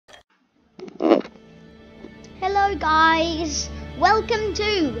Hello guys, welcome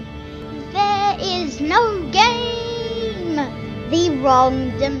to There Is No Game, the wrong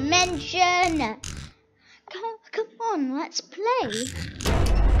dimension. Come on, let's play.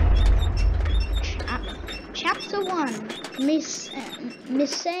 Chapter 1,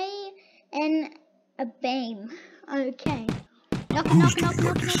 Missay and Abame. Okay. Who's doing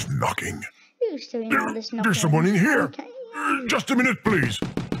all this knocking? Who's doing all this knocking? There's someone in here. Okay. Just a minute, please.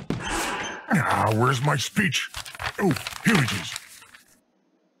 Where's my speech? Oh, here it is.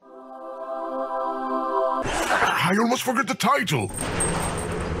 I almost forgot the title.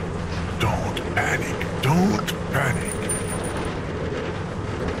 Don't panic. Don't panic.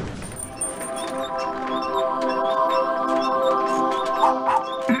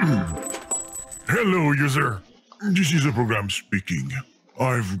 Hello, user. This is a program speaking.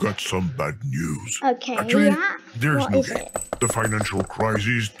 I've got some bad news. Okay, Actually, yeah? there's What no is game. it? The financial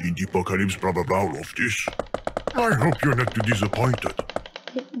crisis, the apocalypse, blah blah blah, all of this. I hope you're not too disappointed.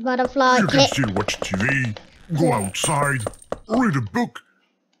 Butterfly You can kick. still watch TV, go outside, read a book.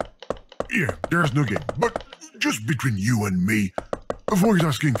 Yeah, there's no game, but just between you and me, avoid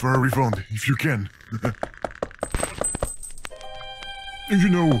asking for a refund if you can. You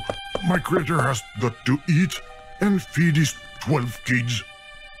know, my creator has got to eat and feed his 12 kids.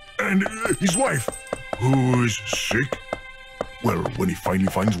 And his wife, who is sick. Well, when he finally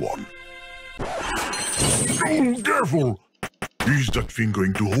finds one. Oh, careful! Is that thing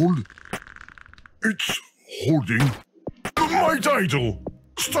going to hold? It's holding my title!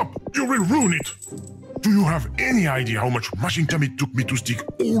 Stop! You will ruin it! Do you have any idea how much mashing time it took me to stick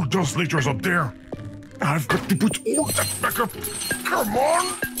all those letters up there? I've got to put all that back up. Come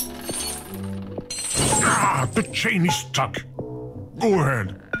on! Ah, the chain is stuck. Go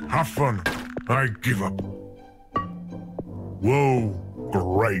ahead. Have fun. I give up. Whoa,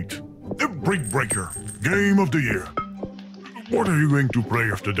 great. The Brick Breaker, Game of the Year. What are you going to play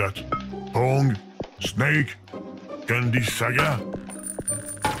after that? Pong? Snake? Candy Saga?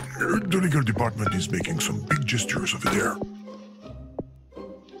 The legal department is making some big gestures over there.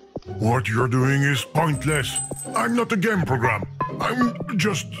 What you're doing is pointless. I'm not a game program. I'm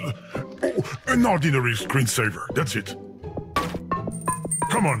just an ordinary screensaver. That's it.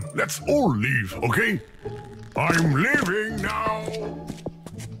 Come on, let's all leave, okay? I'm leaving now!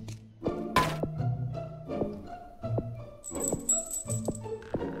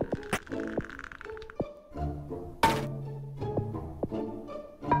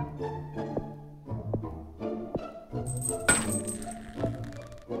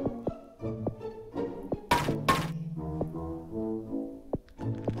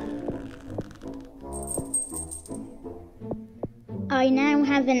 I now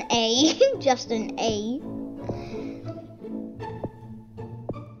have an A, just an A.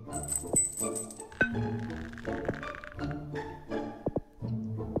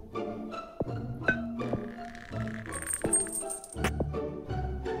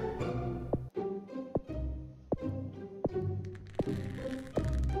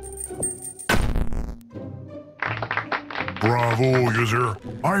 Bravo, user.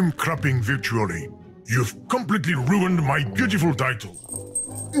 I'm clapping virtually. You've completely ruined my beautiful title.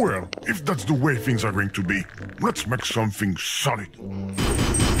 Well, if that's the way things are going to be, let's make something solid.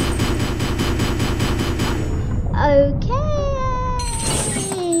 Okay.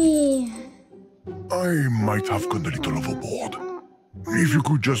 I might have gone a little overboard. If you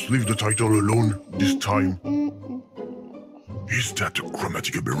could just leave the title alone this time. Is that a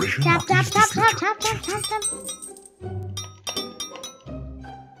grammatic aberration? Tap, or tap, is tap, this tap, letter tap, tap, tilted? tap, tap.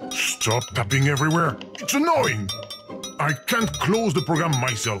 Stop tapping everywhere. It's annoying. I can't close the program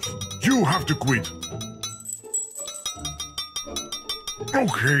myself. You have to quit.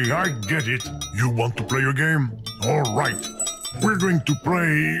 Okay, I get it. You want to play a game? All right. We're going to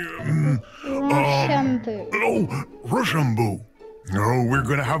play... Shampoo. Oh, Rochambeau. Oh, we're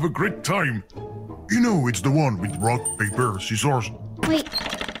gonna have a great time. You know, it's the one with rock, paper, scissors. Wait.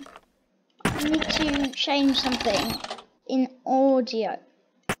 I need to change something in audio.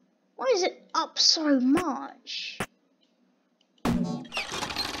 Why is it up so much?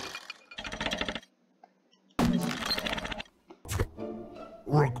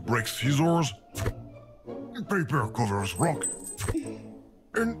 Rock breaks scissors. Paper covers rock.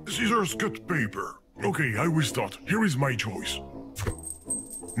 And scissors cut paper. Okay, I will start. Here is my choice.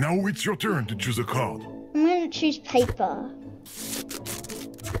 Now it's your turn to choose a card. I'm going to choose paper.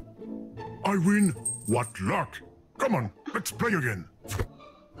 I win. What luck. Come on, let's play again.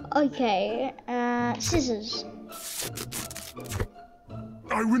 Okay, scissors.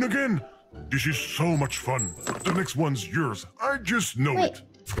 I win again. This is so much fun. The next one's yours. I just know Wait. it.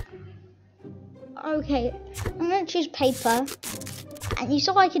 Okay, I'm gonna choose paper. And you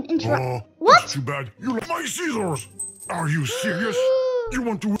saw I can interact. Oh, What? that's too bad. You like my scissors. Are you serious? You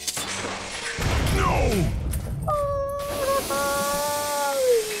want to... No! Oh,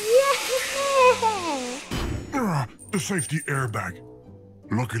 yeah! The safety airbag.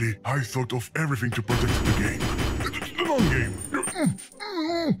 Luckily, I thought of everything to protect the game. The non-game.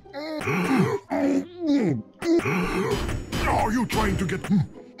 Are you trying to get...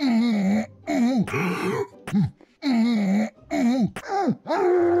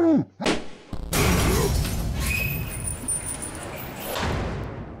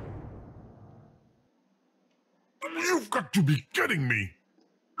 You've got to be kidding me!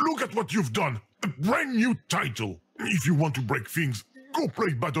 Look at what you've done! A brand new title! If you want to break things, go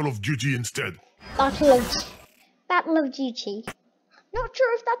play Battle of Duty instead. Battle of Duty. Not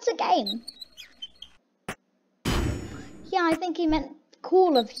sure if that's a game. Yeah, I think he meant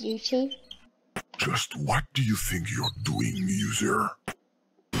Call of Duty. Just what do you think you're doing, user?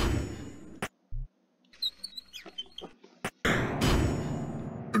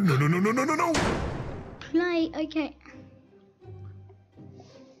 No. Play, okay.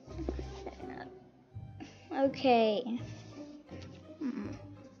 Okay.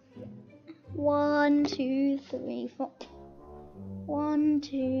 1, 2, 3, 4. 1,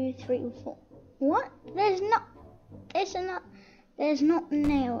 2, 3, 4. What? There's not a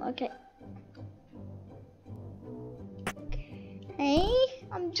nail. Okay. Hey,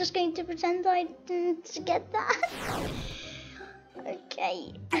 I'm just going to pretend I didn't get that.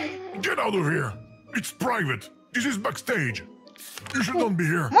 Okay. Get out of here! It's private. This is backstage. You should not be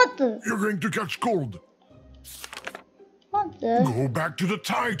here. What the? You're going to catch cold. What the? Go back to the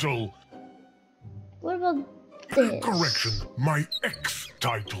title. What about this? Correction, my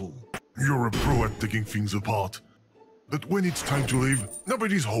ex-title. You're a pro at taking things apart. But when it's time to leave,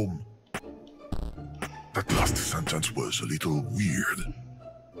 nobody's home. That last sentence was a little weird.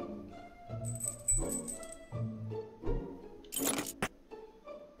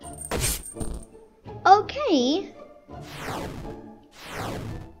 Okay.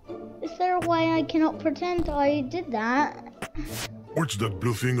 Is there a way I cannot pretend I did that? What's that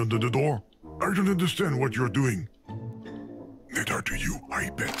blue thing under the door? I don't understand what you're doing. Neither do you, I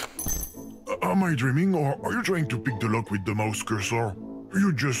bet. Am I dreaming, or are you trying to pick the lock with the mouse cursor?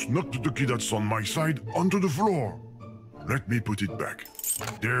 You just knocked the key that's on my side onto the floor. Let me put it back.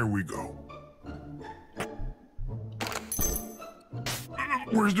 There we go.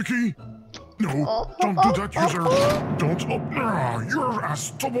 Where's the key? No, don't do that, user. Don't open. You're as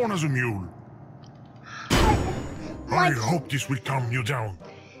stubborn as a mule. I hope this will calm you down.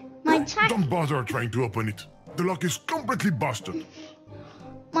 Don't bother trying to open it. The lock is completely busted.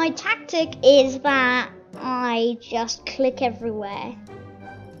 My tactic is that I just click everywhere.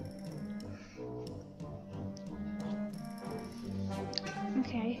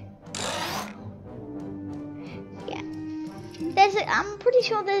 Okay. Yeah. I'm pretty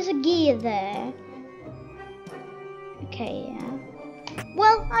sure there's a gear there. Okay, yeah.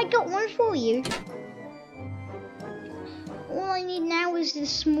 Well, I got one for you. All I need now is this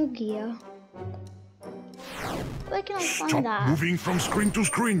small gear. Where can I find that? Stop moving from screen to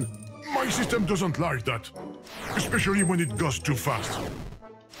screen. My system doesn't like that. Especially when it goes too fast.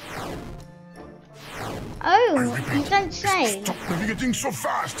 Oh, you don't say. Stop navigating so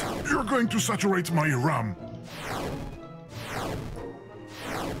fast. You're going to saturate my RAM.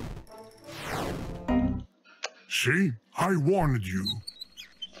 See? I warned you.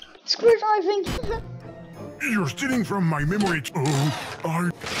 Screwdriving. You're stealing from my memory. Oh,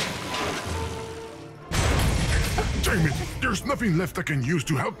 Damn it! There's nothing left I can use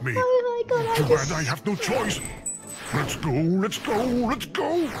to help me. Oh my god, Too bad I have no choice. Let's go, let's go, let's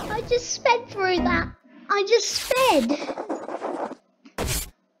go! I just sped through that. I just sped.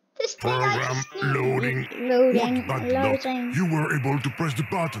 This thing Program loading. Loading. What bad luck. You were able to press the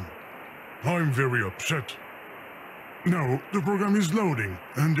button. I'm very upset. Now, the program is loading,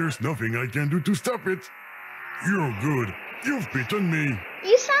 and there's nothing I can do to stop it. You're good. You've beaten me.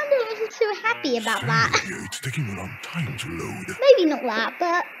 You sound a little too happy about that. Yeah, it's taking a long time to load. Maybe not that,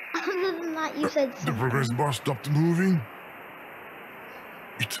 but other than that, you said something. The progress bar stopped moving.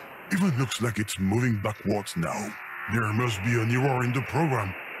 It even looks like it's moving backwards now. There must be an error in the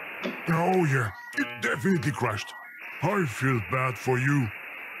program. Oh yeah, it definitely crashed. I feel bad for you.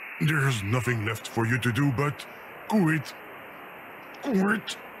 There's nothing left for you to do but quit.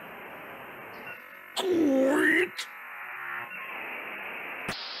 Quit. Quit.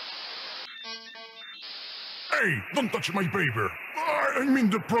 Hey, don't touch my paper. I mean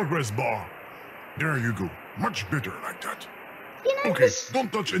the progress bar. There you go. Much better like that. You know Okay, this.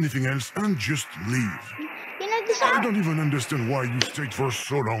 don't touch anything else and just leave. You know this. I don't even understand why you stayed for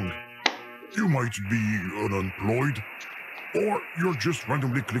so long. You might be unemployed, or you're just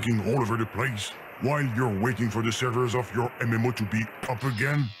randomly clicking all over the place while you're waiting for the servers of your MMO to be up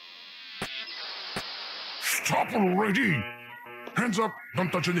again. Stop already! Hands up,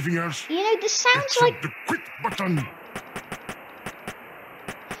 don't touch anything else. You know this sounds Except like. the quit button.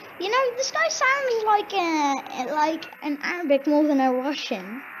 You know this guy sounds like an Arabic more than a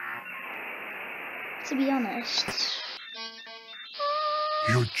Russian. To be honest.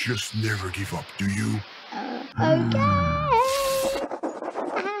 You just never give up, do you? Okay.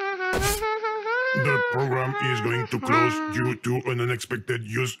 The program is going to close due to an unexpected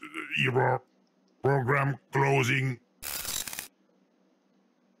use error. Program closing.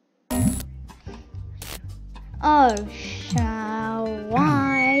 Oh, shall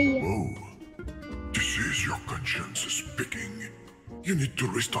I? Oh, this is your conscience speaking. You need to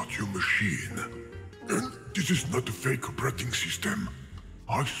restart your machine. And this is not a fake operating system.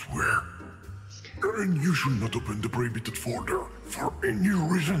 I swear. And you should not open the prohibited folder for any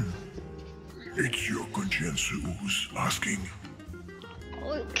reason. It's your conscience who's asking.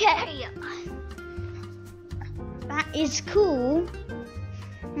 Okay. That is cool.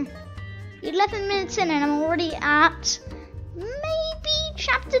 11 minutes in and I'm already at maybe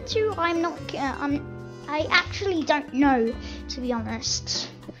chapter 2. I actually don't know, to be honest.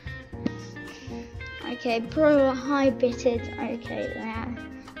 Okay, pro high bitted. Okay, yeah,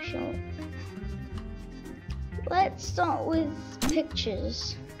 sure. Let's start with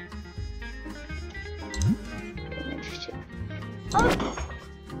pictures. Oh!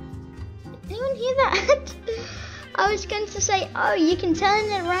 Anyone hear that? I was going to say, oh, you can turn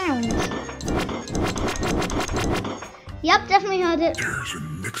it around. Yep, definitely heard it. There's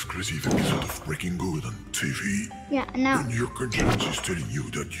an exclusive episode of Breaking Good on TV. Yeah, now. And your conscience is telling you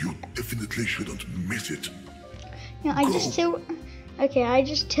that you definitely shouldn't miss it. Yeah, I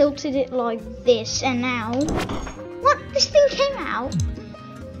just tilted it like this, and now. What? This thing came out?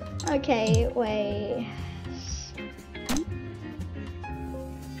 Okay, wait.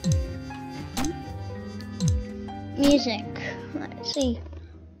 Music. Let's see.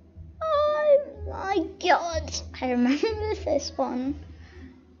 Oh my god. I remember this one.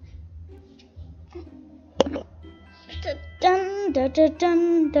 Dun dun dun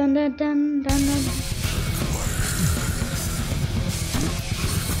dun dun dun dun dun.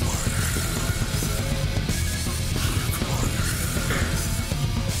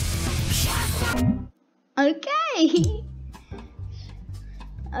 Okay.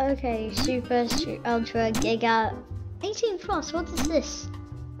 Okay, super ultra giga 18 plus. What is this?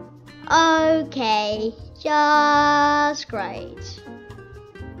 Okay, just great.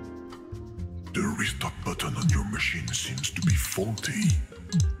 The restart button on your machine seems to be faulty.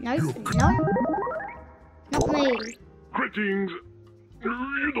 Nope, no, not me. Greetings.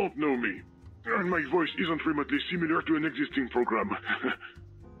 You don't know me, and my voice isn't remotely similar to an existing program.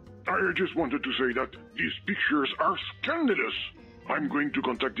 I just wanted to say that these pictures are scandalous. I'm going to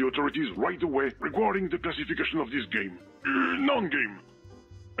contact the authorities right away regarding the classification of this game. Non-game.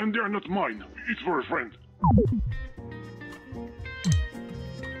 And they are not mine. It's for a friend.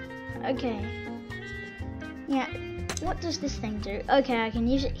 Okay. Yeah, what does this thing do? Okay, I can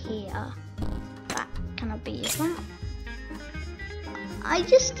use it here. That cannot be used. That. I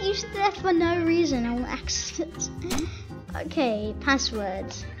just used that for no reason on accident. Okay,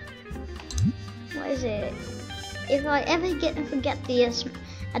 password. What is it? If I ever forget the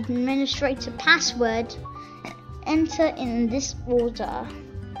administrator password, enter in this order.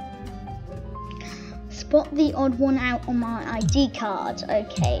 Spot the odd one out on my ID card.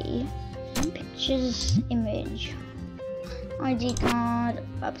 Okay. Pictures, image. ID card,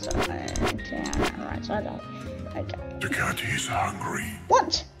 upside down, right side up. Okay. The cat is hungry.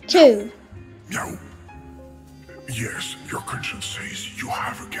 What? 2. No. Yes, your conscience says you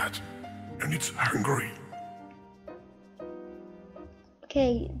have a cat, and it's hungry.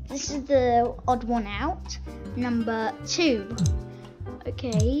 Okay, this is the odd one out. Number 2.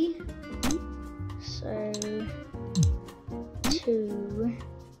 Okay. So 2.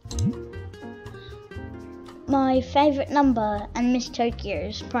 My favourite number and Miss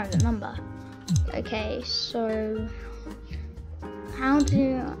Tokyo's private number. Okay, so how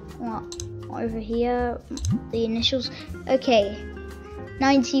do what over here the initials? Okay,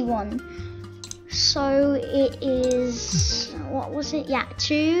 91. So it is, what was it? Yeah,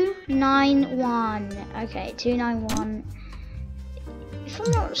 291. Okay, 291. If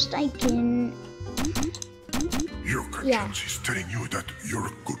I'm not mistaken. Your conscience is telling you that you're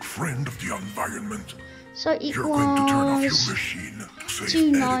a good friend of the environment. So it You're going to turn off your was machine to save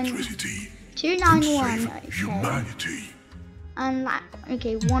 29 electricity. 291. Save Okay. humanity. And that,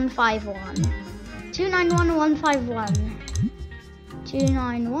 okay, 151. 291 151.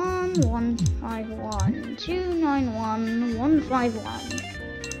 291 151. 291 151.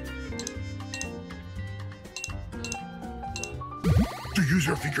 The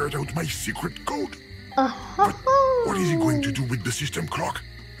user figured out my secret code. Oh, What is he going to do with the system clock?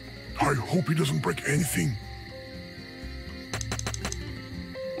 I hope he doesn't break anything.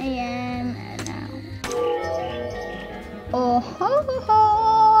 AM now. Oh,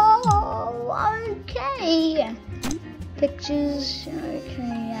 okay. Pictures. Okay,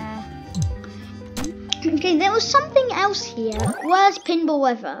 yeah. Okay, there was something else here. Where's Pinball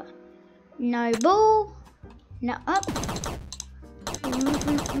Weather? No ball. No up.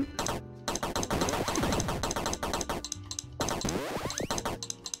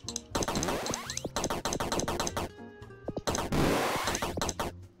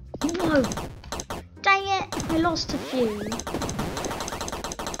 Whoa! Dang it! I lost a few.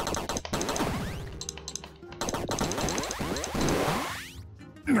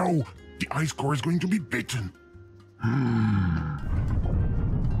 No, the ice core is going to be beaten.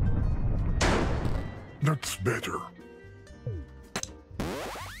 That's better.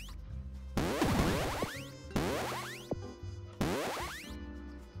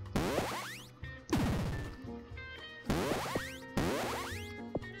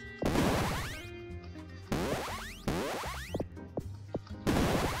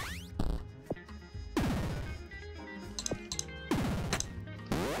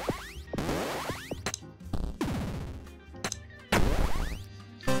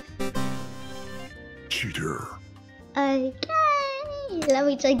 Cheater. Okay, let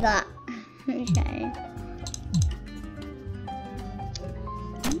me take that. Okay.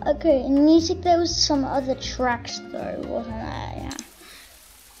 Okay, in music there was some other tracks though, wasn't there?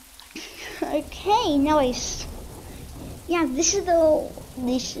 Yeah. Okay, nice. Yeah, this is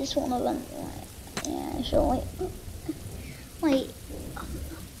one of them. Yeah, so wait.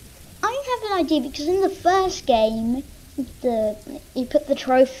 I have an idea because in the first game, you put the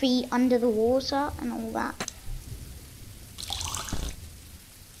trophy under the water and all that.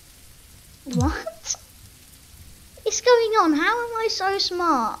 What is going on? How am I so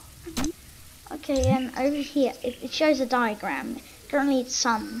smart? Okay, over here it shows a diagram. Currently it's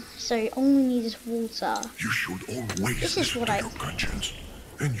sun, so all we need is water. You should always This is listen what to I- your conscience.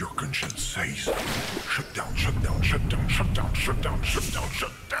 And your conscience says, shut down, shut down, shut down, shut down, shut down, shut down,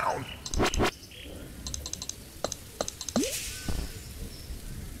 shut down.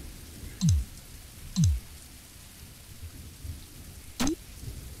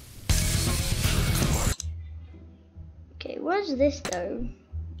 Okay, where's this though?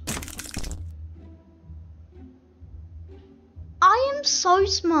 I am so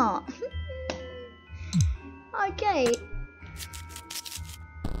smart. Okay.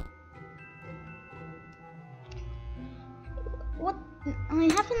 What? I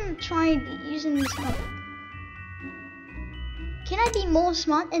haven't tried using this one. Can I be more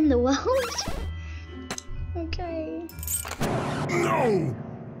smart in the world? Okay. No!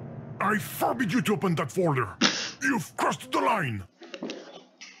 I forbid you to open that folder. You've crossed the line.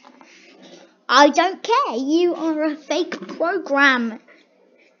 I don't care. You are a fake program.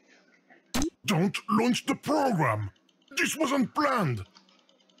 Don't launch the program. This wasn't planned.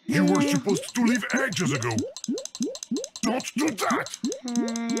 You were supposed to leave ages ago. Don't do that.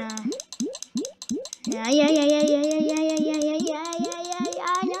 Yeah.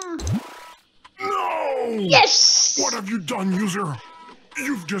 No! Yes! What have you done, user?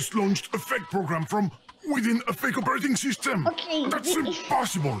 You've just launched a fake program from within a fake operating system. Okay. That's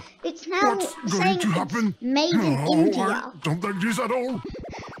impossible. It's now What's saying going to happen? it's made in No, India. I don't like this at all.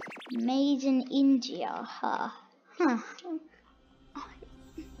 Made in India, huh?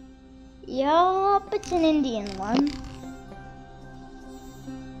 Yup, it's an Indian one.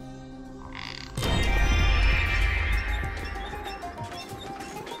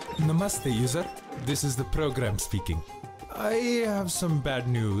 Namaste, user. This is the program speaking. I have some bad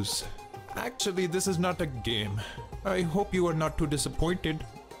news. Actually, this is not a game. I hope you are not too disappointed.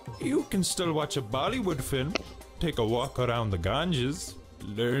 You can still watch a Bollywood film, take a walk around the Ganges,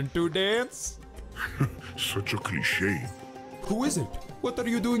 learn to dance. Such a cliche. Who is it? What are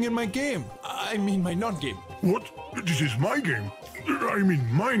you doing in my game? I mean my non-game. What? This is my game. I mean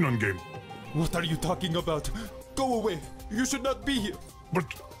my non-game. What are you talking about? Go away. You should not be here. But,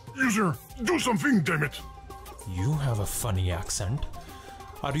 user, do something, damn it. You have a funny accent.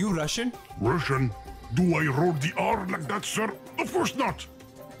 Are you Russian? Russian? Do I roll the R like that, sir? Of course not.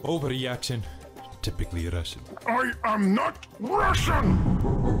 Overreaction. typically Russian. I am not Russian!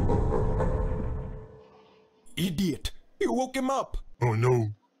 Idiot! You woke him up! Oh no.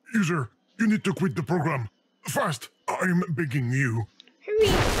 User, you need to quit the program. Fast, I'm begging you. Hurry.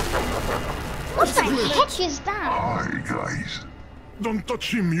 What the heck is that? Hi, guys. Don't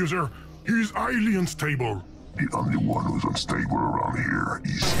touch him, user. He's highly unstable. The only one who's unstable around here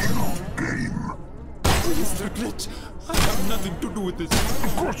is you, Game. Mr. Glitch, I have nothing to do with this.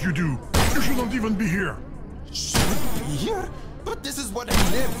 Of course you do. You shouldn't even be here. Shouldn't be here? But this is what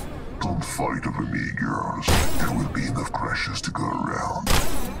I live. Don't fight over me, girls. There will be enough crashes to go around.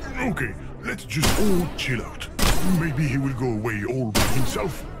 Okay, let's just all chill out. Maybe he will go away all by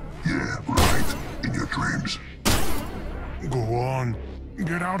himself. Yeah, right. In your dreams. Go on.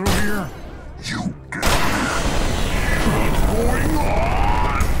 Get out of here. You get out. What's going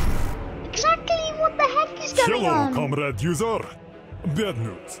on? Exactly what the heck is going Hello, on? comrade user. Bad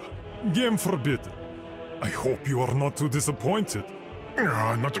news. Game forbidden. I hope you are not too disappointed.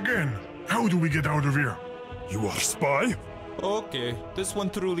 Not again. How do we get out of here? You are spy? Okay, this one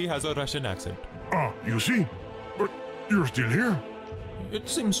truly has a Russian accent. Ah, you see? But you're still here. It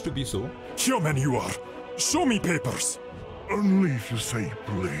seems to be so. Human you are. Show me papers. Only if you say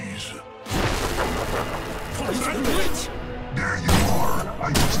please. There you are. I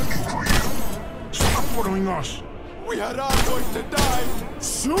was looking for you. Stop following us. We are all going to die!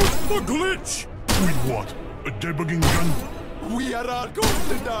 Shoot the glitch! With what? A debugging gun? We are all going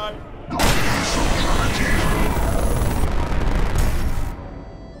to die! Don't be so dramatic.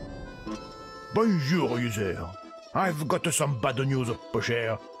 Bonjour, user. I've got some bad news, peu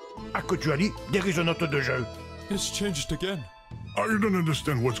cher. Actually, there is a note de jeu. It's changed again. I don't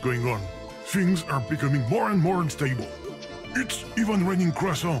understand what's going on. Things are becoming more and more unstable. It's even raining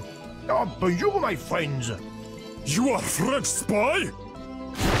croissant. Oh, bonjour, my friends. You are French spy?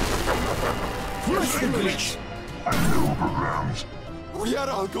 Glitch. And no programs. We are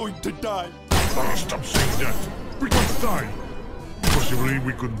all going to die! Oh, stop saying that. We can't die. Possibly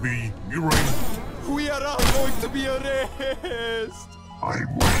we could be erased. We are all going to be erased! I'm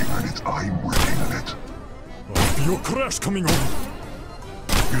working on it. I'm working on it. I feel crash coming on.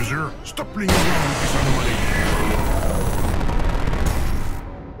 User, stop playing around with this anomaly.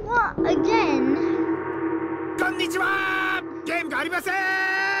 What again? Konnichiwa! Game ga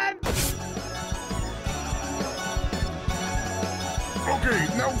arimasen!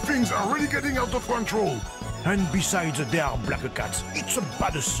 Okay, now things are really getting out of control. And besides, there are black cats. It's a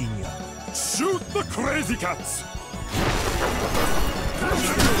bad sign. Shoot the crazy cats!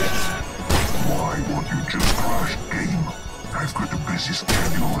 Why won't you just crash, Game? I've got a busy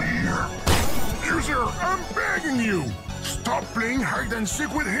schedule here. User, I'm begging you. Stop playing hide and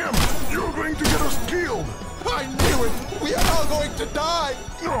seek with him. You're going to get us killed. I knew it! We are all going to die!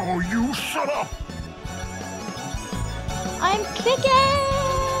 No, you shut up. I'm clicking!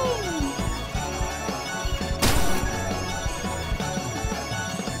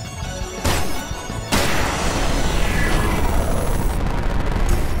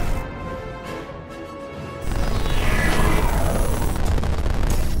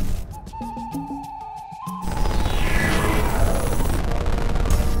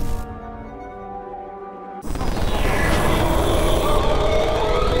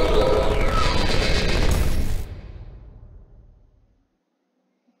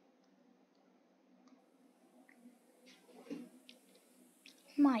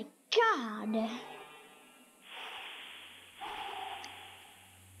 My God.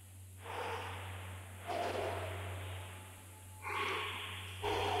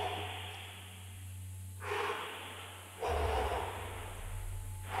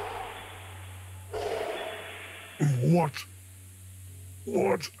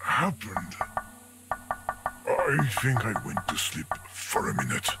 What happened? I think I went to sleep for a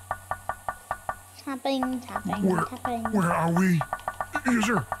minute. Tapping, tapping, tapping. Where are we?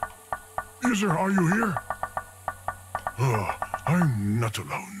 User, are you here? I'm not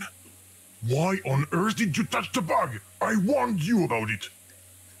alone. Why on earth did you touch the bug? I warned you about it.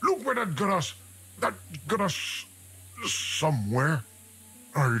 Look where that got us. That got us somewhere.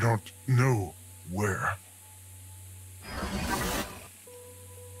 I don't know where.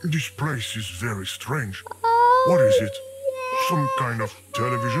 This place is very strange. Oh, What is it? Some kind of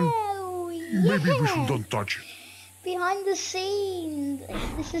television? Oh, Maybe we yeah. shouldn't touch it. Behind the scenes.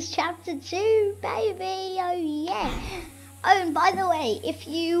 This is chapter 2, baby. Oh yeah. Oh, and by the way, if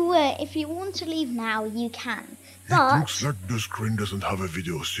you want to leave now, you can. It But looks like the screen doesn't have a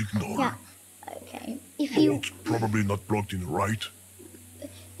video signal. yeah, okay. If you It's probably not plugged in right.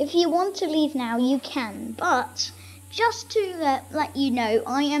 want to leave now, you can. But just to let you know,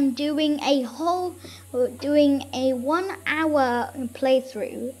 I am doing a 1 hour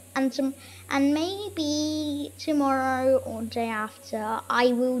playthrough, and maybe tomorrow or day after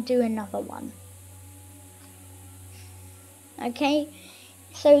I will do another one. Okay,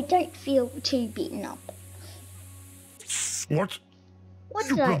 so don't feel too beaten up. What? What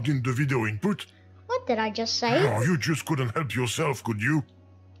You did plugged in the video input? What did I just say? Oh, you just couldn't help yourself, could you?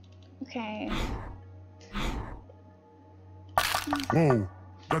 Okay. Whoa,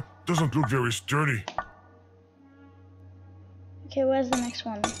 that doesn't look very sturdy. Okay, where's the next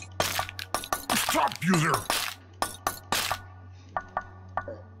one? Stop, user!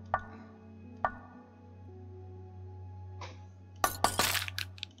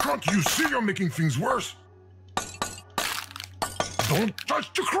 Can't you see you're making things worse? Don't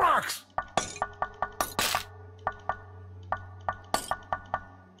touch the cracks!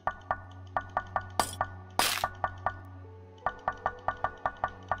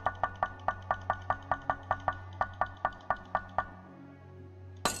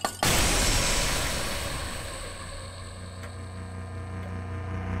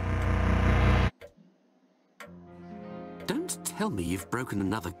 Don't tell me you've broken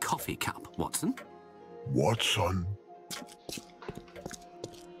another coffee cup, Watson. Watson?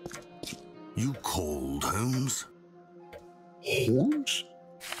 You called, Holmes? Holmes?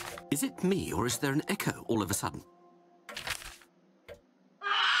 Is it me, or is there an echo all of a sudden?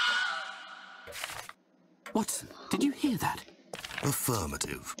 Watson, did you hear that?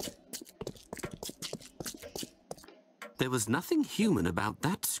 Affirmative. There was nothing human about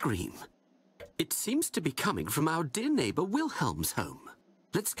that scream. It seems to be coming from our dear neighbor Wilhelm's home.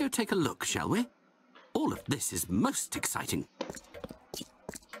 Let's go take a look, shall we? All of this is most exciting.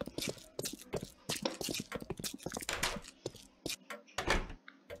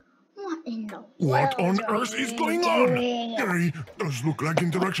 What on earth is going on? Gary, those look like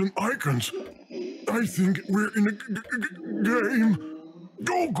interaction icons. I think we're in a game.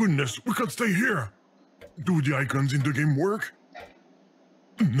 Oh goodness, we can't stay here. Do the icons in the game work?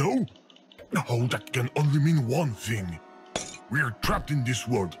 No? Oh, that can only mean one thing. We're trapped in this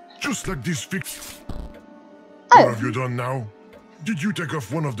world, just like this fix. What have you done now? Did you take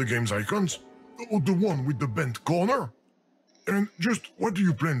off one of the game's icons? Or the one with the bent corner? And just what do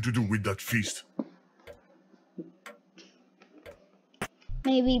you plan to do with that feast?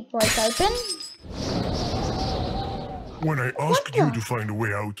 Maybe break open? When I asked you to find a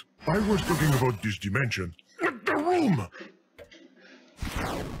way out, I was talking about this dimension. Not the room!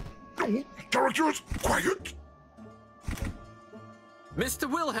 Oh, characters, quiet! Mr.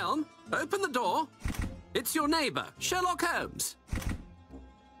 Wilhelm, open the door. It's your neighbor, Sherlock Holmes.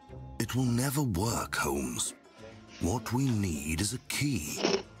 It will never work, Holmes. What we need is a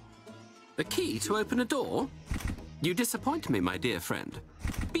key. The key to open a door? You disappoint me, my dear friend.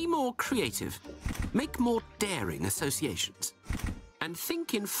 Be more creative. Make more daring associations. And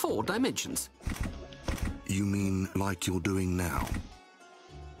think in 4 dimensions. You mean like you're doing now?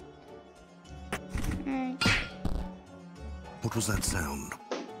 What was that sound?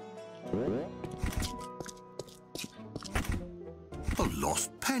 A lost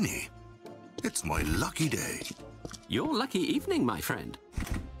penny. It's my lucky day. Your lucky evening, my friend.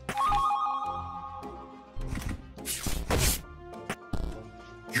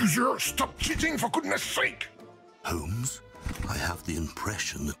 User, stop cheating for goodness sake! Holmes, I have the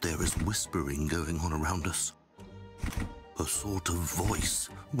impression that there is whispering going on around us. A sort of voice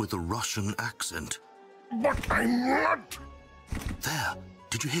with a Russian accent. But I'm not! There,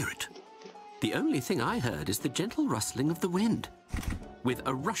 did you hear it? The only thing I heard is the gentle rustling of the wind, with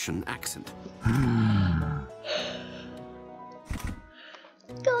a Russian accent.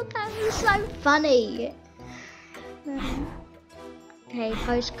 God, that was so funny. Okay,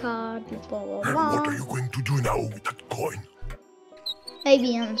 postcard, blah, blah, And blah. what are you going to do now with that coin?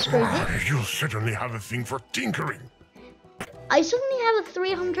 Maybe unscrew it. You certainly have a thing for tinkering. I suddenly have a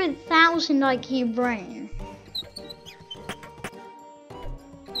 300,000 IQ brain.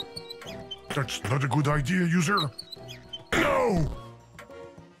 That's not a good idea, user. No!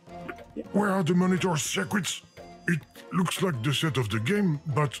 Where are the monitor circuits? It looks like the set of the game,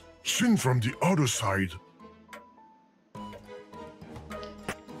 but seen from the other side.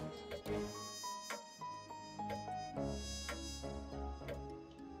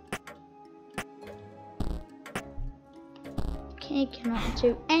 Okay, cannot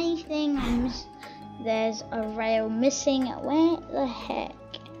do anything. There's a rail missing. Where the heck?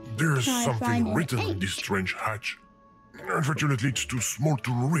 There's Can I something find written an on this H? strange hatch. Unfortunately, it's too small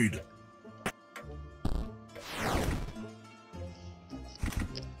to read.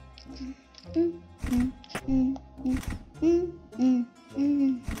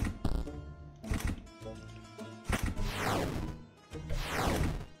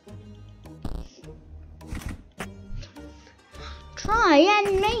 try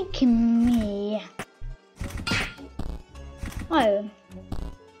and make me. Oh.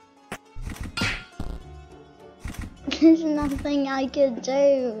 There's nothing I could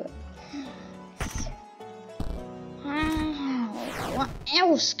do. What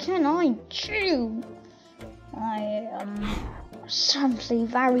else can I do? I am simply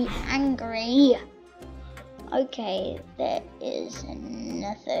very angry. Okay, there is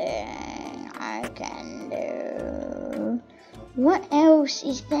nothing I can do. What else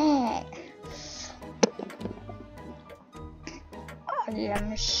is there? I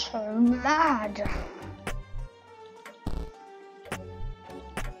am so mad.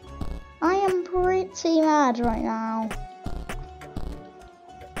 I am pretty mad right now.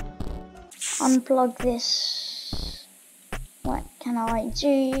 Unplug this. What can I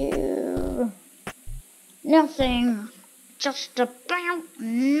do? Nothing. Just about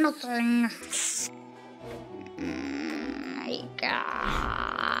nothing. My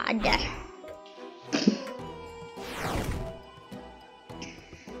God.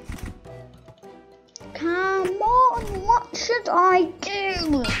 Come on, what should I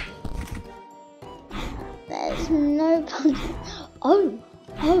do? There's nobody. Oh,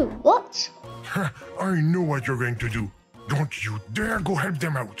 what? I know what you're going to do. Don't you dare go help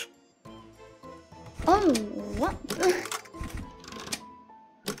them out. Oh, what?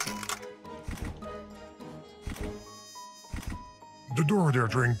 The door they're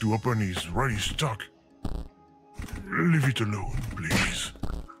trying to open is really stuck. Leave it alone, please.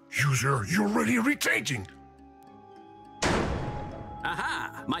 User, you're really irritating.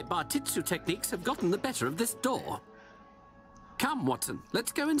 Aha! My Bartitsu techniques have gotten the better of this door. Come, Watson,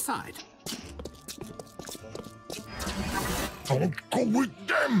 let's go inside. Don't go with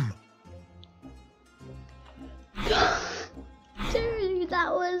them! Dude,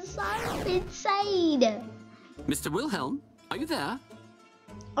 that was so insane. Mr. Wilhelm, are you there?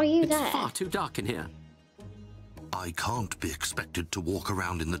 Are you It's there? far too dark in here. I can't be expected to walk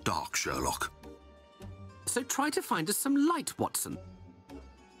around in the dark, Sherlock. So try to find us some light, Watson.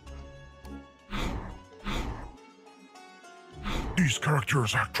 These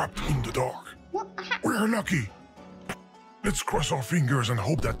characters are trapped in the dark. What? We're lucky. Let's cross our fingers and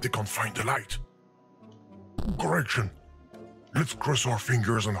hope that they can find the light. Correction. Let's cross our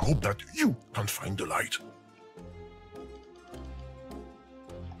fingers and hope that you can find the light.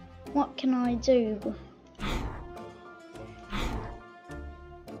 What can I do?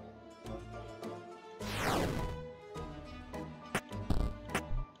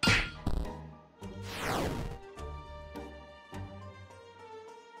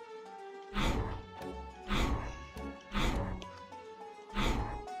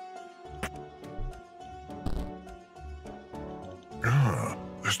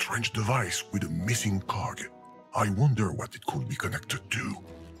 A strange device with a missing cog. I wonder what it could be connected to.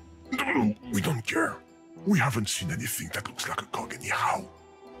 No, we don't care. We haven't seen anything that looks like a cog anyhow.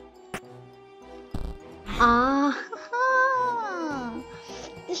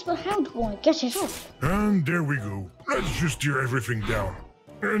 This will help when I get it off. And there we go. Let's just tear everything down.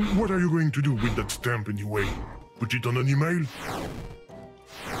 And what are you going to do with that stamp anyway? Put it on an email?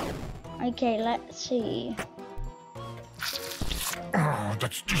 Okay, let's see. Oh,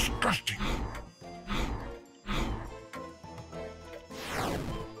 that's disgusting.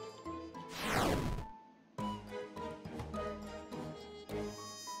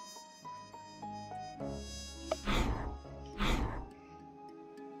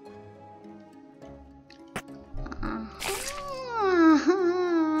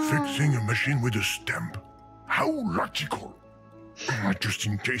 Fixing a machine with a stamp. How logical. Just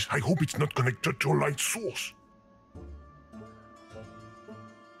in case, I hope it's not connected to a light source.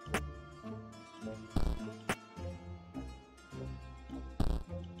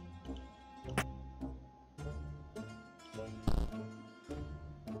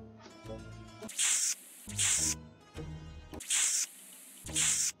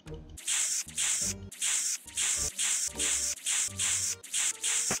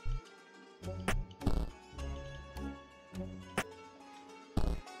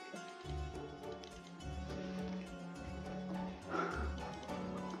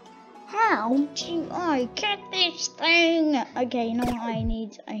 How do I get this thing? Okay, you know what I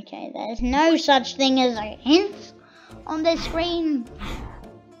need? Okay, there's no such thing as a hint on this screen.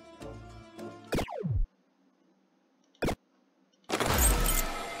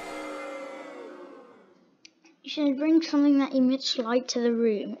 You should bring something that emits light to the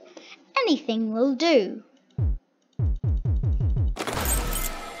room. Anything will do.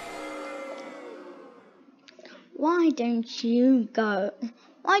 Why don't you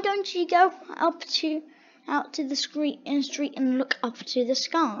go up to out to the street and look up to the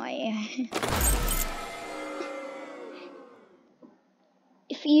sky.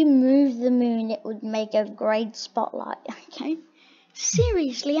 If you move the moon, it would make a great spotlight. Okay.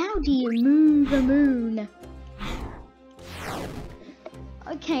 Seriously, how do you move a moon?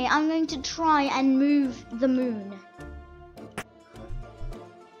 Okay, I'm going to try and move the moon.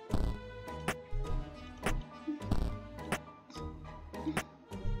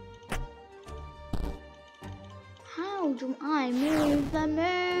 How do I move the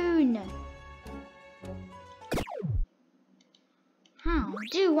moon? How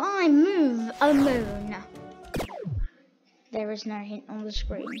do I move a moon? There is no hint on the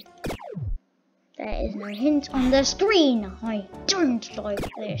screen. There is no hint on the screen. I don't like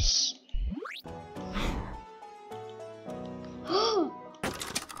this.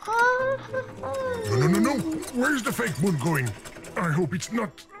 No. Where's the fake moon going? I hope it's not...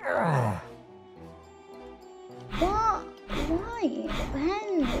 What? Why?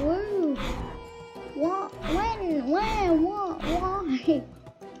 When? Who? What? When? Where? What? Why?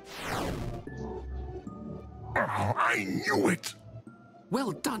 Oh, I knew it!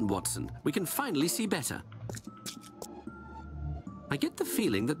 Well done, Watson. We can finally see better. I get the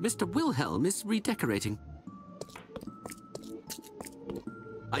feeling that Mr. Wilhelm is redecorating.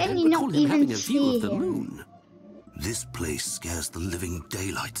 I Can don't you recall not him even having a view see of the him? moon. This place scares the living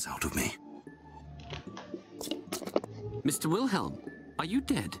daylights out of me. Mr. Wilhelm, are you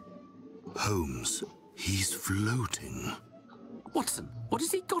dead? Holmes, he's floating. Watson, what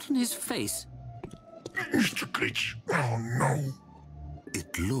has he got on his face? Mr. Glitch, oh no.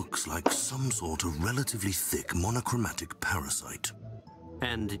 It looks like some sort of relatively thick monochromatic parasite.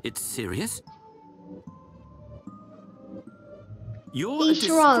 And it's serious? You're He a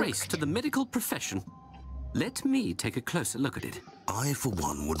disgrace shrugged. to the medical profession. Let me take a closer look at it. I, for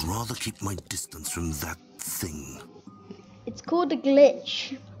one, would rather keep my distance from that thing. It's called a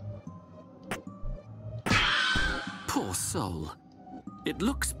glitch. Poor soul. It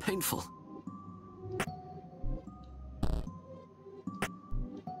looks painful.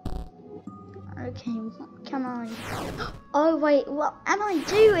 Okay, what can I... Oh wait, what am I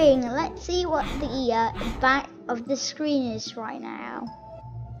doing? Let's see what the back of the screen is right now.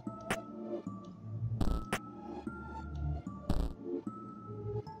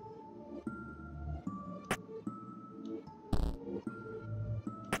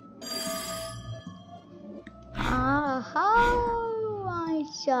 Oh, I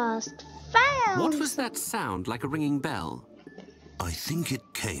just found... What was that sound like a ringing bell? I think it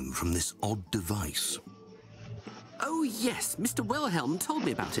came from this odd device. Oh yes, Mr. Wilhelm told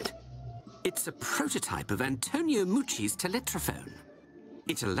me about it. It's a prototype of Antonio Mucci's teletrophone.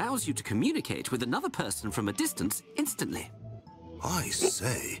 It allows you to communicate with another person from a distance instantly. I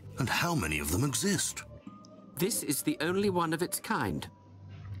say, and how many of them exist? This is the only one of its kind.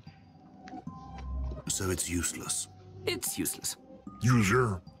 So it's useless. It's useless.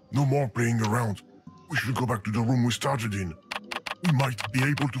 User, no more playing around. We should go back to the room we started in. We might be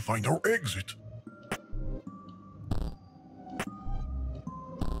able to find our exit.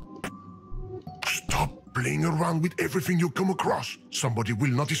 Stop playing around with everything you come across. Somebody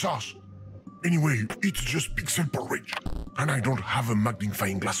will notice us. Anyway, it's just pixel porridge. And I don't have a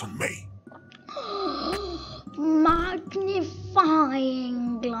magnifying glass on me.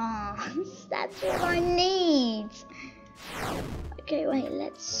 Magnifying glass. That's what I need. Okay, wait,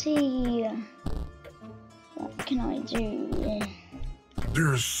 let's see. What can I do?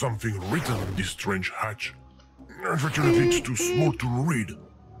 There's something written on this strange hatch. Unfortunately, it's too small to read.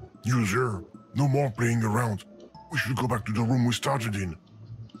 User, no more playing around. We should go back to the room we started in.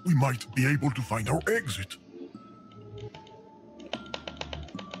 We might be able to find our exit.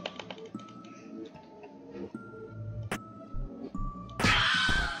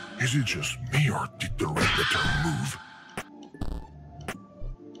 Is it just me, or did the red letter move?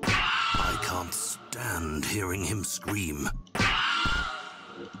 I can't stand hearing him scream.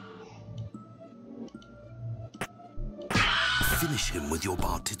 Finish him with your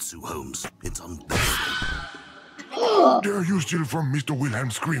Bartitsu, Holmes. It's unbearable. How dare you steal from Mr.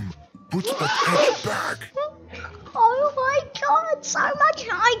 Wilhelm's scream? Put that edge back. Oh my god, so much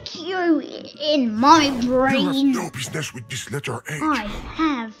IQ in my You have brain. no business with this letter H. I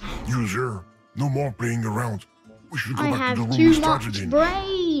have. User, no more playing around. We should go I back have to the room too we started much in.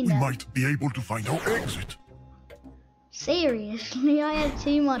 brain. We might be able to find our exit. Seriously, I have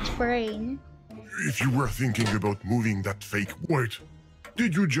too much brain. If you were thinking about moving that fake... Wait,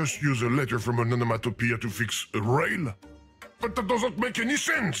 did you just use a letter from an onomatopoeia to fix a rail? But that doesn't make any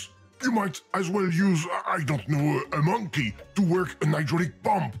sense. You might as well use, I don't know, a monkey to work an hydraulic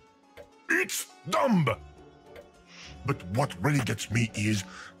pump. It's dumb. But what really gets me is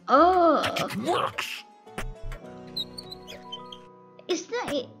Oh, it works.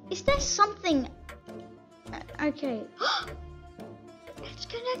 is there something? Okay, it's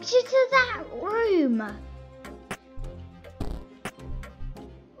connected to that room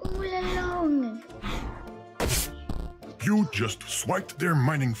all along. You just swiped their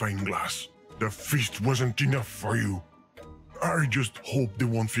mining fine glass. The feast wasn't enough for you. I just hope they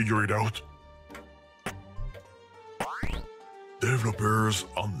won't figure it out. Developers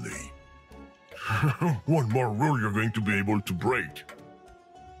only. One more rule you're going to be able to break.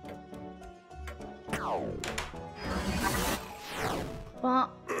 What?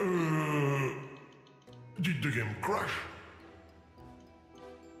 Did the game crash?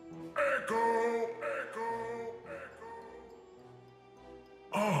 Echo! Echo! Echo!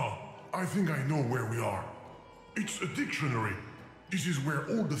 Ah, I think I know where we are. It's a dictionary. This is where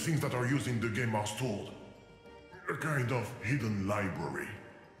all the things that are used in the game are stored. A kind of hidden library.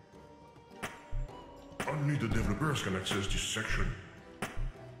 Only the developers can access this section.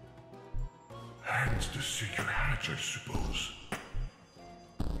 Hence the secret hatch, I suppose.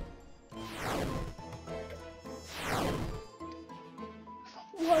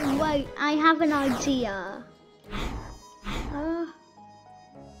 Wait, I have an idea.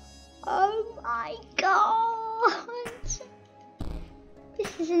 Oh my god!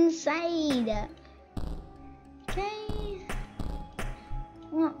 This is insane. Okay.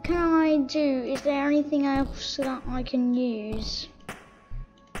 What can I do? Is there anything else that I can use?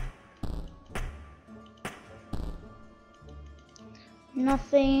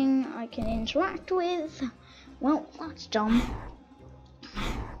 Nothing I can interact with. Well, that's dumb.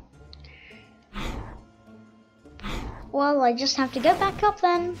 Well, I just have to go back up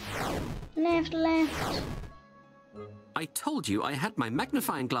then. Left, left. I told you I had my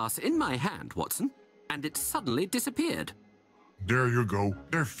magnifying glass in my hand, Watson, and it suddenly disappeared. There you go.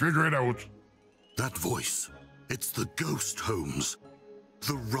 They figure it out. That voice. It's the ghost, Holmes.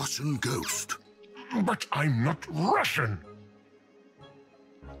 The Russian ghost. But I'm not Russian.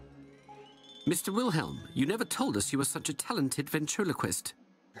 Mr. Wilhelm, you never told us you were such a talented ventriloquist.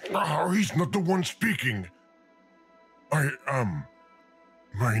 He's not the one speaking. I am.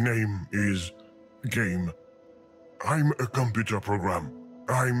 My name is Game. I'm a computer program.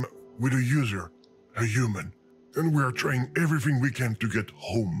 I'm with a user, a human, and we are trying everything we can to get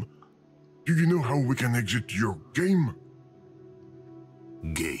home. Do you know how we can exit your game?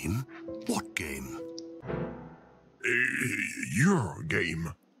 Game? What game? Your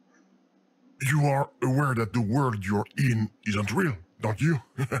game. You are aware that the world you're in isn't real, don't you?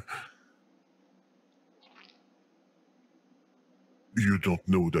 You don't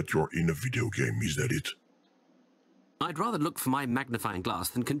know that you're in a video game, is that it? I'd rather look for my magnifying glass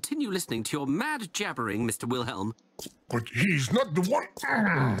than continue listening to your mad jabbering, Mr. Wilhelm. But he's not the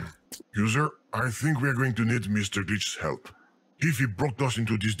one. User, I think we're going to need Mr. Glitch's help. If he brought us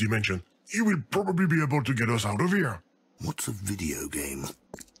into this dimension, he will probably be able to get us out of here. What's a video game?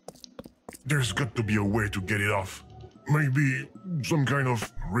 There's got to be a way to get it off. Maybe some kind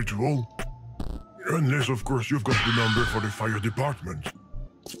of ritual. Unless, of course, you've got the number for the fire department.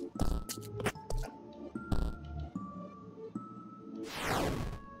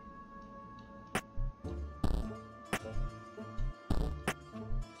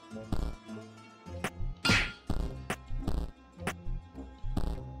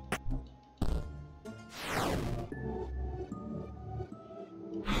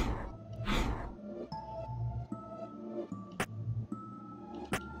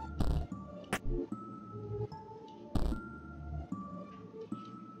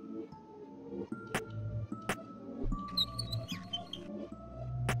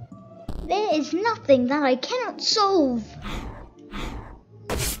 There is nothing that I cannot solve.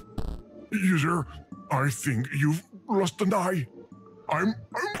 User, I think you've lost an eye. I'm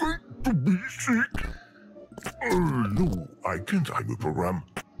going to be sick. No, I can't. I'm a program.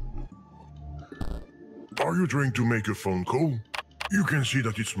 Are you trying to make a phone call? You can see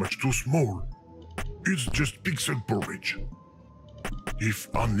that it's much too small. It's just pixel porridge. If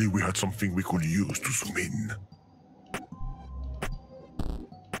only we had something we could use to zoom in.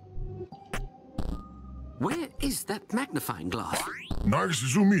 Where is that magnifying glass? Nice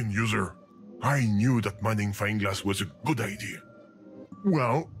zoom in, user. I knew that magnifying glass was a good idea.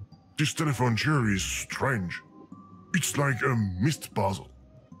 Well, this telephone chair is strange. It's like a mist puzzle.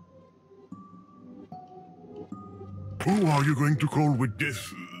 Who are you going to call with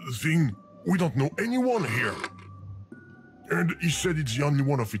this thing? We don't know anyone here. And he said it's the only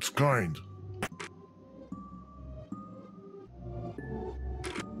one of its kind.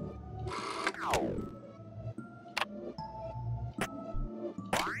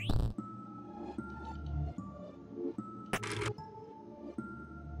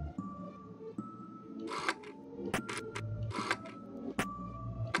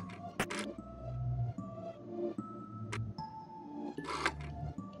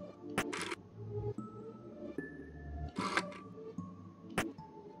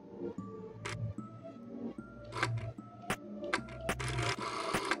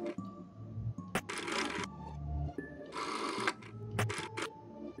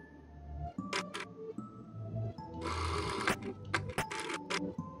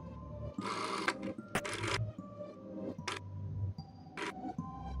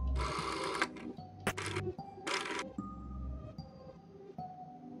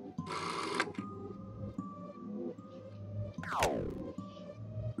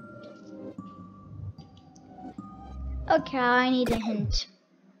 Okay, I need a hint.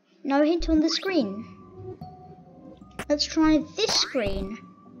 No hint on the screen. Let's try this screen.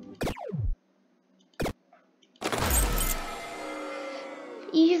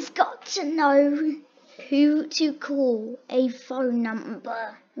 You've got to know who to call. A phone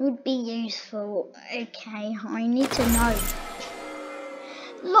number would be useful. Okay, I need to know.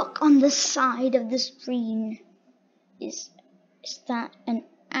 Look on the side of the screen. Is that an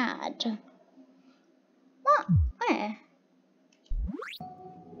ad? What? Where?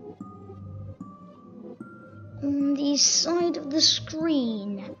 On the side of the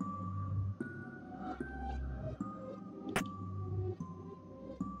screen.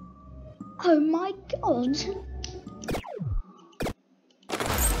 Oh my god.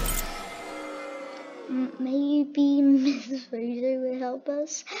 Maybe Miss Rosa will help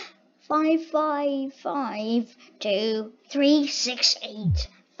us. 5552368.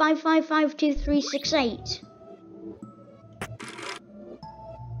 5552368.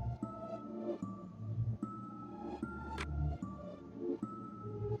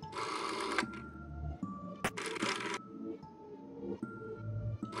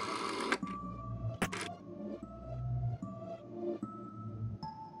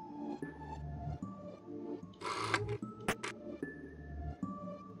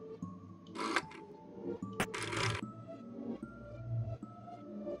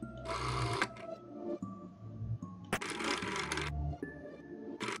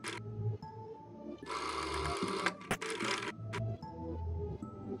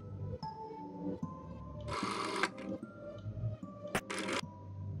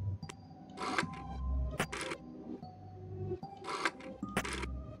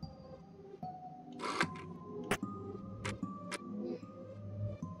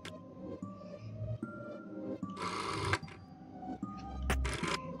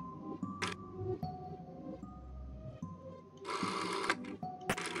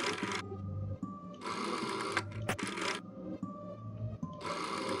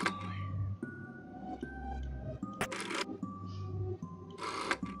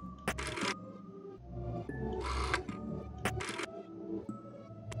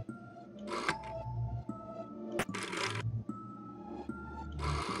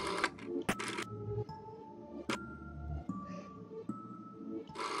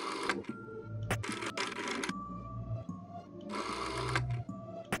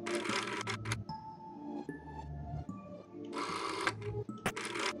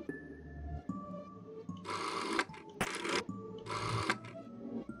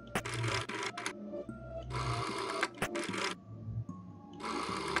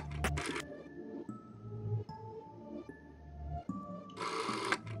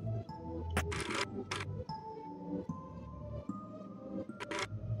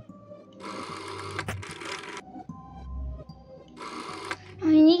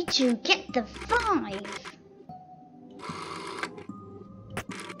 I need to get the 5.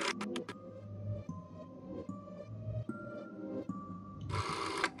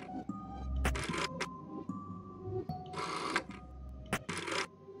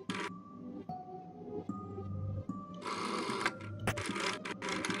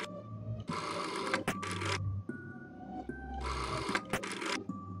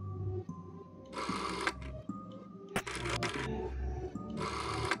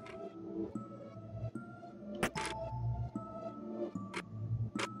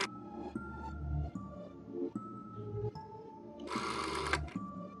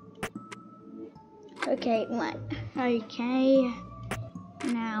 Okay, what? Okay.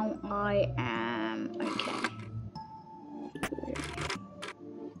 Now I am okay.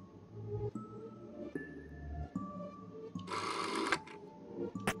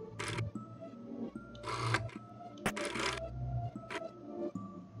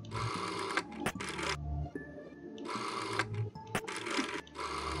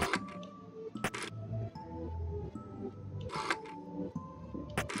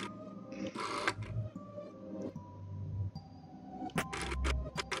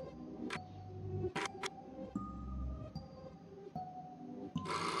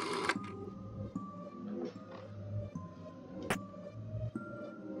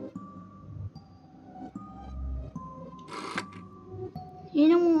 You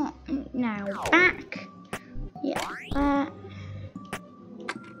know what? Now back. Yeah.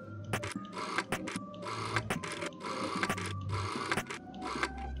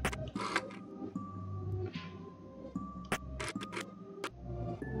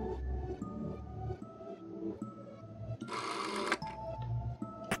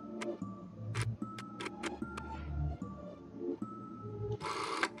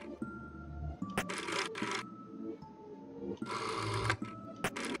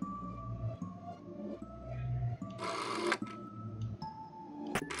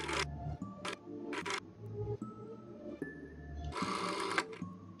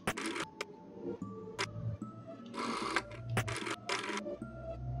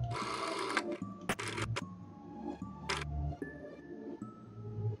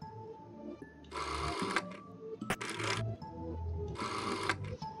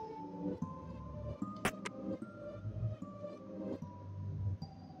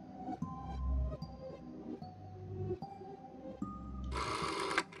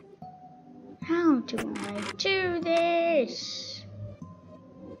 do I do this?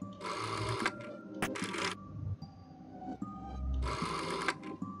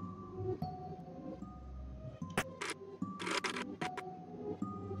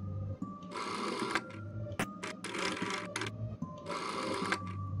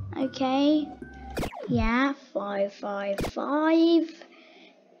 Okay. Yeah, 555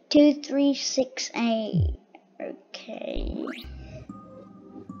 2368. Okay.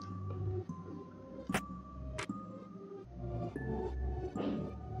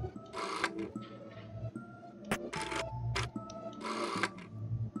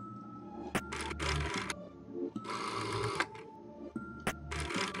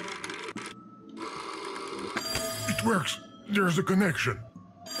 It works. There's a connection.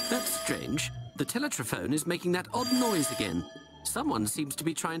 That's strange. The teletrophone is making that odd noise again. Someone seems to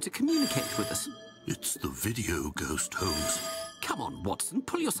be trying to communicate with us. It's the video ghost, Holmes. Come on, Watson,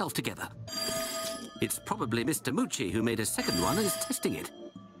 pull yourself together. It's probably Mr. Mucci who made a second one and is testing it.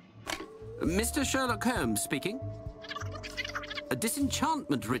 Mr. Sherlock Holmes speaking. A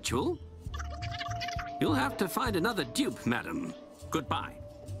disenchantment ritual? You'll have to find another dupe, madam. Goodbye.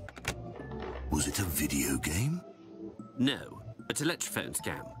 Was it a video game? No, a teletrophone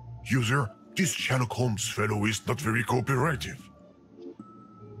scam. User, this Sherlock Holmes fellow is not very cooperative.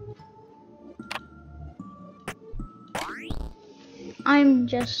 I'm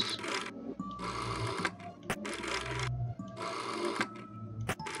just...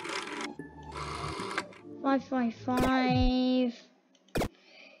 Five, 555.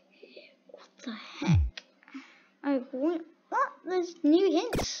 What the heck? Oh, what? There's new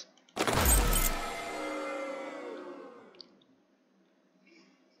hints.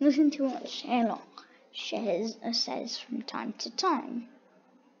 Listen to what Sherlock says from time to time.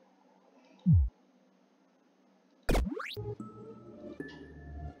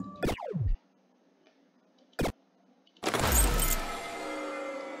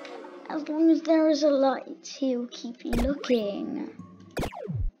 As long as there is a light, he'll keep you looking.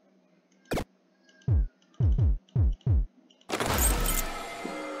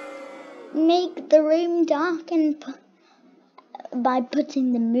 Make the room dark and by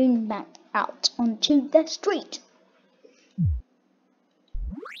putting the moon back out onto the street.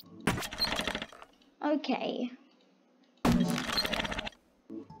 Okay.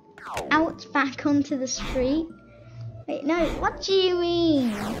 Out back onto the street. Wait, no, what do you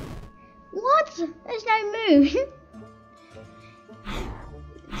mean? What? There's no moon.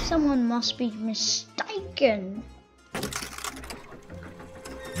 Someone must be mistaken.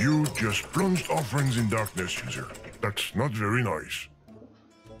 You just plunged our friends in darkness, user. That's not very nice.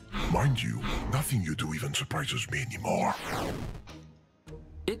 Mind you, nothing you do even surprises me anymore.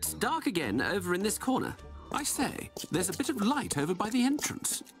 It's dark again over in this corner. I say, there's a bit of light over by the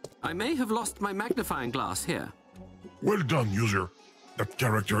entrance. I may have lost my magnifying glass here. Well done, user. That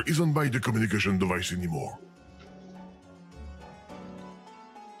character isn't by the communication device anymore.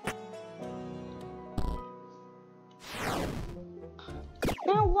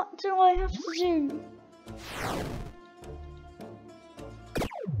 Now what do I have to do?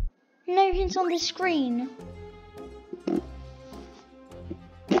 No hints on the screen.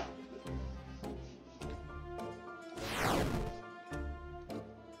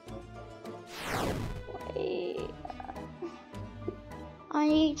 Wait. I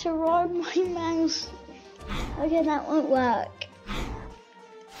need to ride my mouse. Okay, that won't work.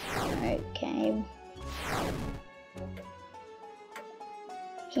 Okay.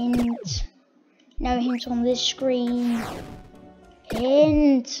 Hint. No hint on this screen.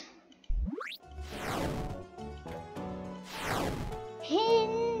 Hint.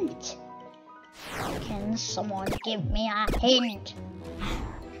 Hint. Can someone give me a hint?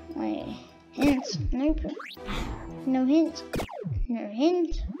 Wait. Hint. Nope. No hint. No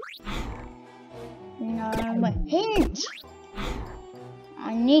hint. No hint.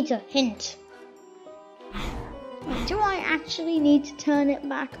 I need a hint. Wait, do I actually need to turn it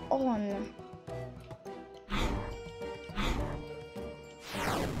back on?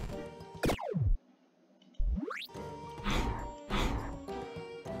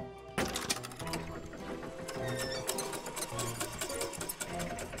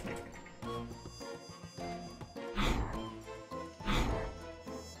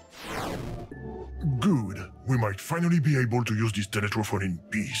 Good. We might finally be able to use this teletrophone in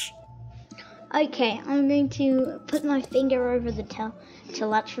peace. Okay, I'm going to put my finger over the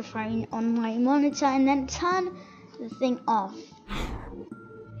teletrophone on my monitor and then turn the thing off.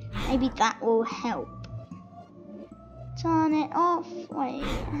 Maybe that will help. Turn it off. Wait,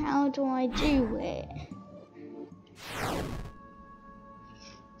 how do I do it?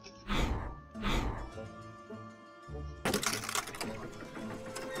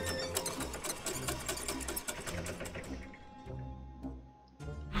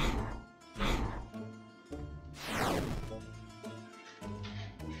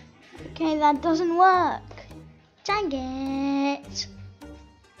 Okay, that doesn't work. Dang it.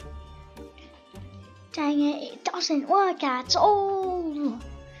 Dang it, it doesn't work at all.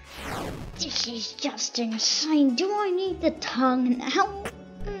 This is just insane. Do I need the tongue now?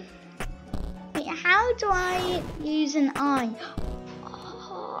 Wait, how do I use an eye?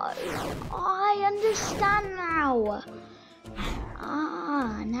 Oh, I understand now.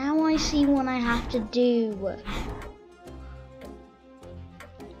 Ah, now I see what I have to do.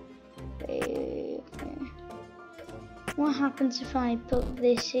 What happens if I put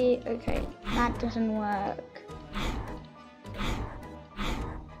this here? Okay, that doesn't work.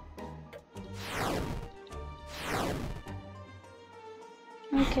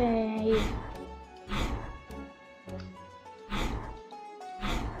 Okay.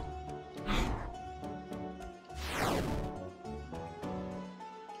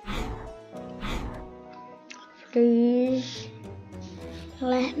 Please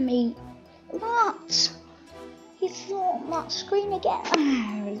let me. What? It's not that screen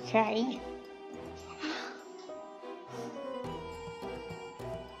again. Okay.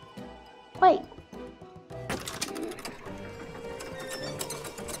 Wait.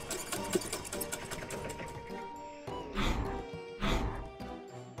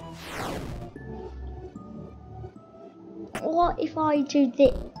 What if I do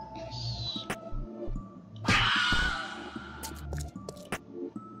this?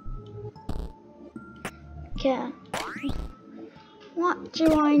 Okay. What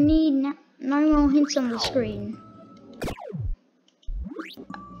do I need now? No more hints on the screen.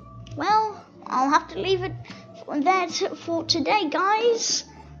 Well, I'll have to leave it there for today, guys.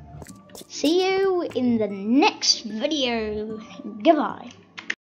 See you in the next video. Goodbye.